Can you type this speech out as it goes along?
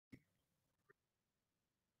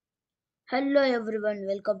Hello everyone,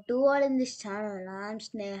 welcome to all in this channel. I'm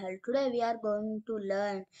Snehal. Today we are going to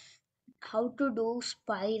learn how to do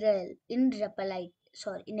spiral in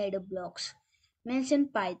in Edublocks. Means in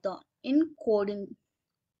Python. In coding,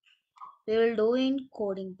 we will do in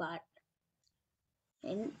coding part.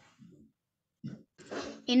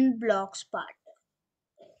 In blocks part.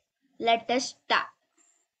 Let us start.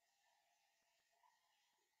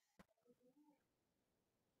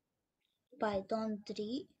 Python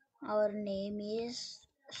 3. Our name is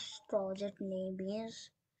project name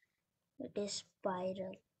is it is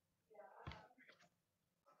spiral.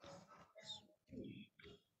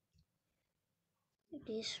 It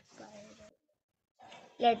is spiral.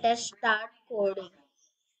 Let us start coding.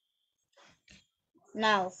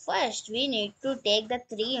 Now, first we need to take the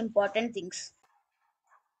three important things.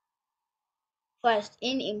 First,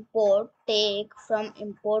 in import, take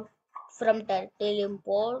from turtle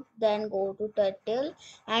import, then go to turtle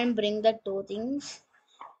and bring the two things.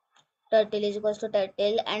 Turtle is equals to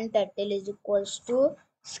turtle and turtle is equals to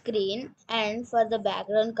screen. And for the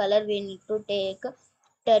background color, we need to take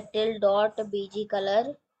turtle dot bg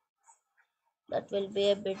color. That will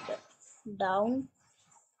be a bit down.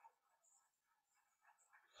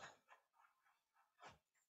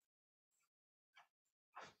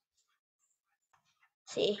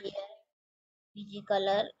 See here, bg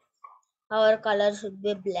color. Our color should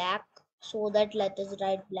be black, so that let us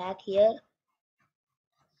write black here.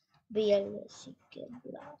 BLSK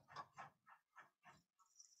black.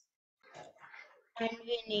 And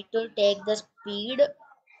we need to take the speed,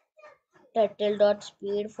 turtle dot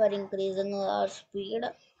speed for increasing our speed.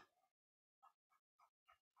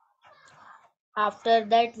 After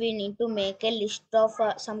that, we need to make a list of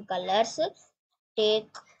some colors. Take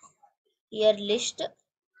your list,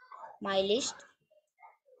 my list,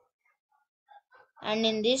 and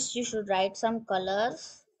in this you should write some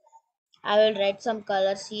colors. I will write some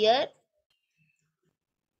colors here.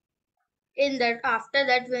 In that, after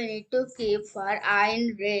that, we need to keep for I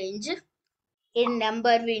in range. In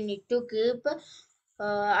number, we need to keep.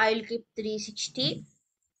 I will keep 360.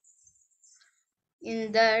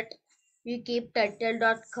 In that, we keep turtle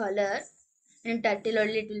dot color. In turtle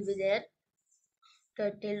only it will be there.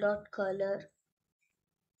 Turtle dot color.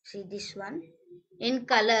 See this one. In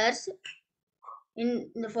colors,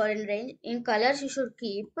 in the foreign range, in colors you should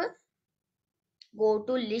keep. Go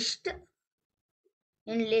to list.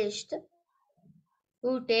 In list,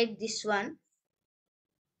 you take this one.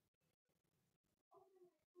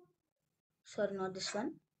 Sorry, not this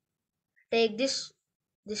one. Take this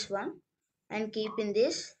one and keep in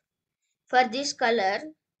this. For this color,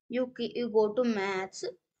 you go to maths,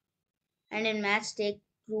 and in maths take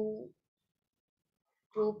true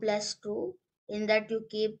plus true. In that you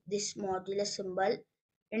keep this modulus symbol.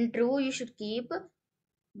 In true you should keep,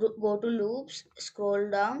 go to loops, scroll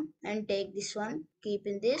down and take this one, keep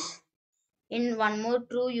in this. In one more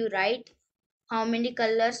true you write how many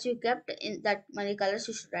colors you kept. In that many colors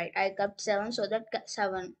you should write. I kept 7, so that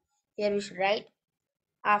 7 here we should write.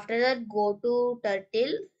 After that, go to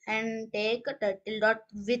turtle and take turtle dot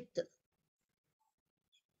width.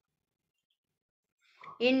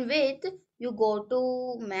 In width, you go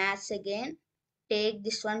to maths again, take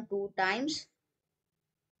this one 2 times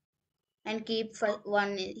and keep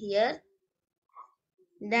one here.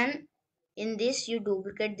 Then in this you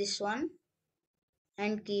duplicate this one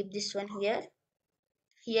and keep this one here.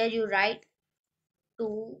 Here you write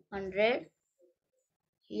 200,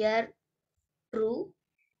 here true,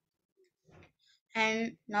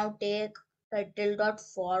 and now take turtle dot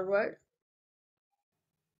forward.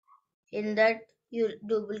 In that you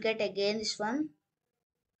duplicate again this one.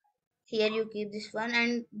 Here you keep this one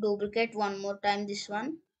and duplicate one more time this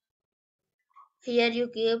one. Here you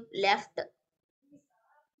keep left,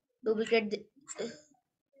 duplicate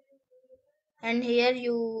and here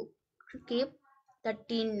you keep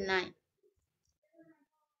 39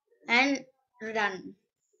 and run.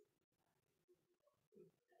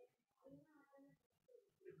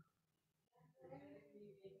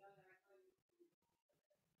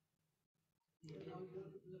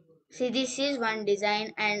 See, this is one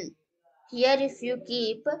design, and here if you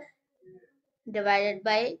keep divided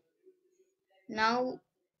by, now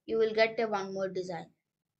you will get a one more design.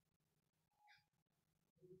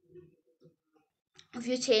 If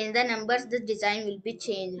you change the numbers, the design will be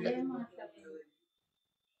changed.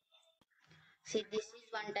 See, this is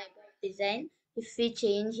one type of design. If we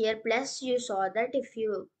change here plus, you saw that if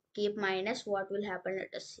you keep minus, what will happen?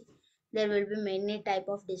 Let us see. There will be many type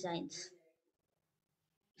of designs.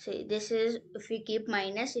 See, this is, if we keep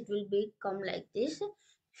minus, it will become like this.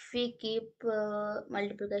 If we keep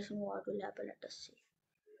multiplication, what will happen? Let us see.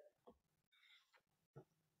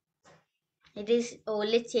 It is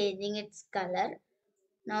only changing its color.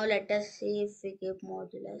 Now let us see if we keep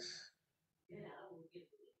modulus.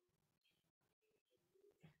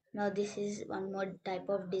 Now this is one more type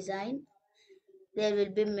of design. There will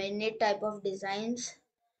be many type of designs.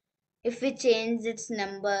 If we change its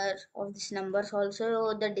number of these numbers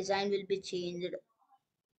also, the design will be changed.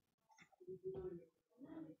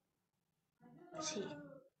 See,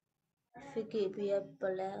 if we keep here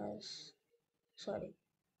plus, sorry,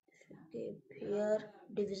 if we keep here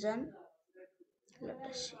division, let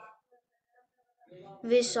us see.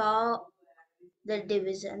 We saw the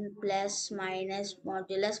division plus minus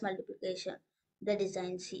modulus multiplication. The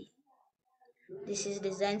design C. This is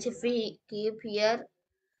designs. If we keep here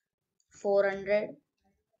 400,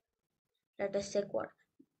 let us check what.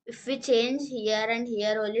 If we change here and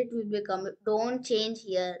here only, it will become. Don't change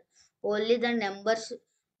here. Only the numbers,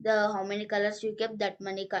 the how many colors you kept, that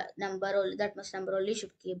many number only, that much number only should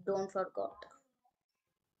keep. Don't forget.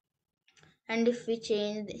 And if we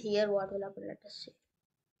change here, what will happen? Let us see.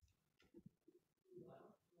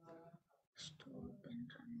 Stop and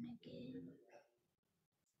run again.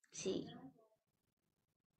 See,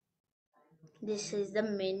 this is the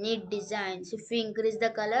many designs. If we increase the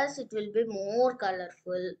colors, it will be more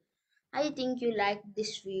colorful. I think you like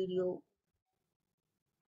this video.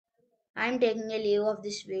 I'm taking a leave of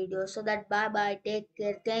this video, so that bye bye, take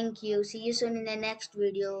care, thank you, see you soon in the next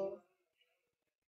video.